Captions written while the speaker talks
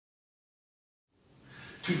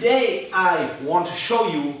Today I want to show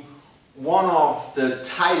you one of the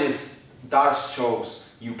tightest Darce chokes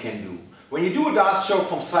you can do. When you do a Darce choke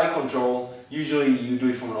from side control, usually you do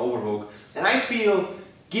it from an overhook. And I feel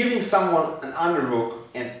giving someone an underhook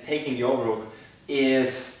and taking the overhook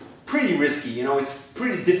is pretty risky. You know, it's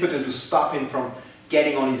pretty difficult to stop him from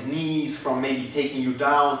getting on his knees, from maybe taking you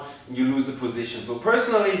down and you lose the position. So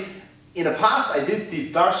personally, in the past I did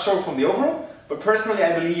the Darce choke from the overhook, but personally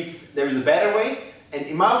I believe there is a better way. And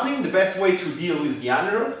in my opinion, the best way to deal with the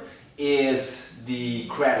underhook is the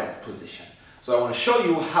cradle position. So I want to show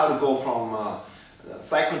you how to go from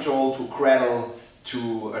side control to cradle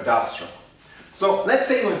to a Darce choke. So let's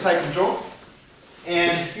say you're in side control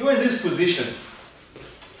and you're in this position.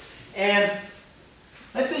 And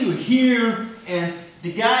let's say you're here and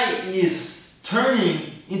the guy is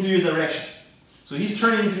turning into your direction. So he's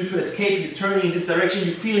turning to escape, he's turning in this direction,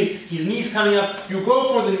 you feel his knees coming up, you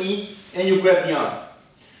go for the knee and you grab the arm.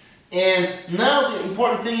 And now the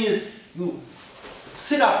important thing is you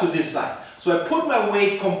sit up to this side. So I put my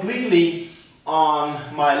weight completely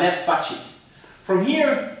on my left butt cheek. From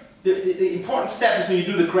here, the important step is when you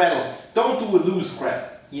do the cradle, don't do a loose cradle.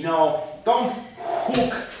 You know, don't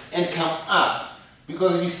hook and come up.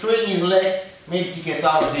 Because if you straighten his leg, maybe he gets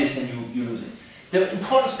out of this and you lose it. The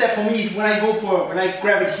important step for me is when I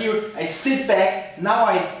grab it here, I sit back, now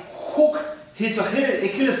I hook his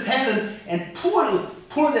Achilles tendon and pull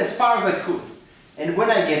it as far as I could. And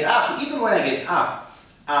when I get up, even when I get up,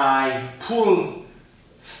 I pull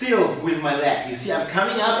still with my leg. You see, I'm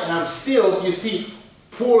coming up and I'm still, you see,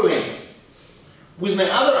 pulling. With my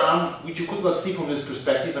other arm, which you could not see from this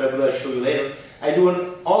perspective, but I will show you later, I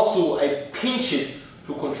pinch it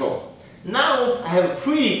to control. Now I have a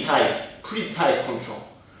pretty tight control.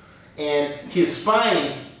 And his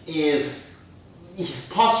spine his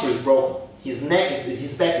posture is broken. His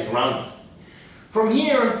back is rounded. From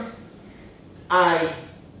here, I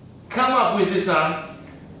come up with this arm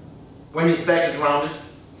when his back is rounded.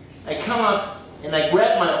 I come up and I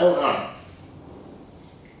grab my own arm.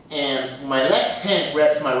 And my left hand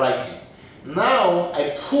grabs my right hand. Now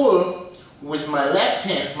I pull with my left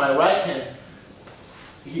hand, my right hand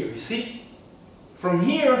here, you see? From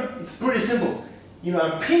here, it's pretty simple. You know,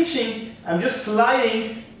 I'm pinching, I'm just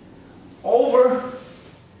sliding over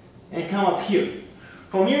and come up here.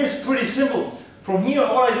 From here, it's pretty simple. From here,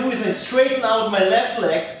 all I do is I straighten out my left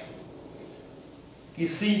leg, you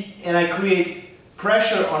see, and I create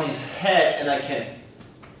pressure on his head and I can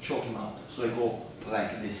choke him out. So I go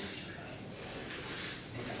like this.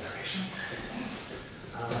 Different direction.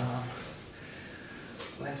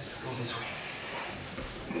 Let's go this way.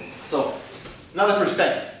 So, another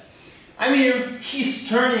perspective. I'm here, he's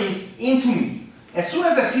turning into me. As soon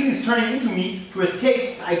as I feel he's turning into me, to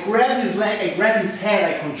escape, I grab his leg, I grab his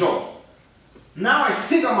head, I control. Now I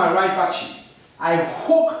sit on my right butt cheek. I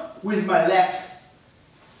hook with my left.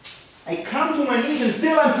 I come to my knees and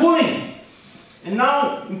still I'm pulling. And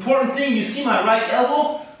now, important thing, you see my right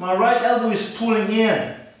elbow? My right elbow is pulling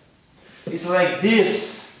in. It's like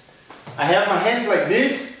this. I have my hands like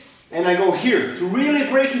this, and I go here to really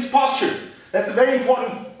break his posture. That's a very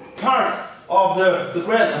important part of the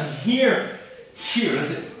cradle. And here,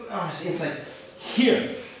 it's inside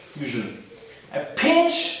here, usually. I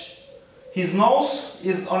pinch, his nose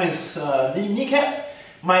is on his kneecap.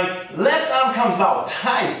 My left arm comes out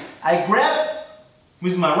tight. I grab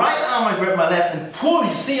with my right arm, I grab my left and pull.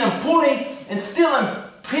 You see, I'm pulling and still I'm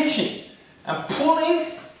pinching. I'm pulling,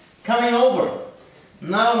 coming over.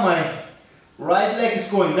 Now my right leg is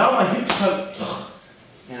going down, my hips are,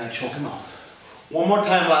 and I choke him out. One more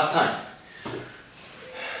time, last time.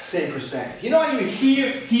 Same perspective. You know, you're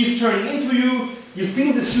here, he's turning into you, you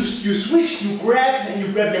feel this, you switch, you grab and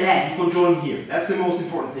you grab the head, you control him here. That's the most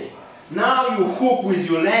important thing. Now you hook with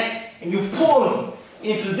your leg and you pull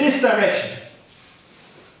into this direction.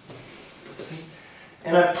 See?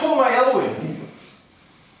 And I pull my elbow in.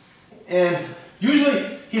 And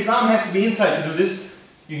usually his arm has to be inside to do this.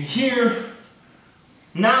 You hear,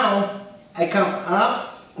 now I come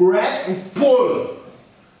up, grab and pull.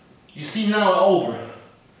 You see now over.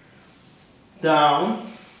 Down.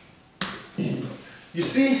 You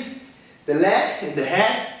see the leg and the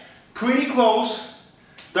head pretty close.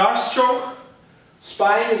 Darce choke,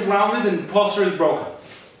 spine is rounded and posture is broken.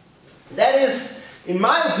 That is, in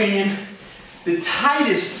my opinion, the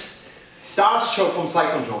tightest Darce choke from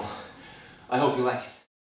side control. I hope you like it.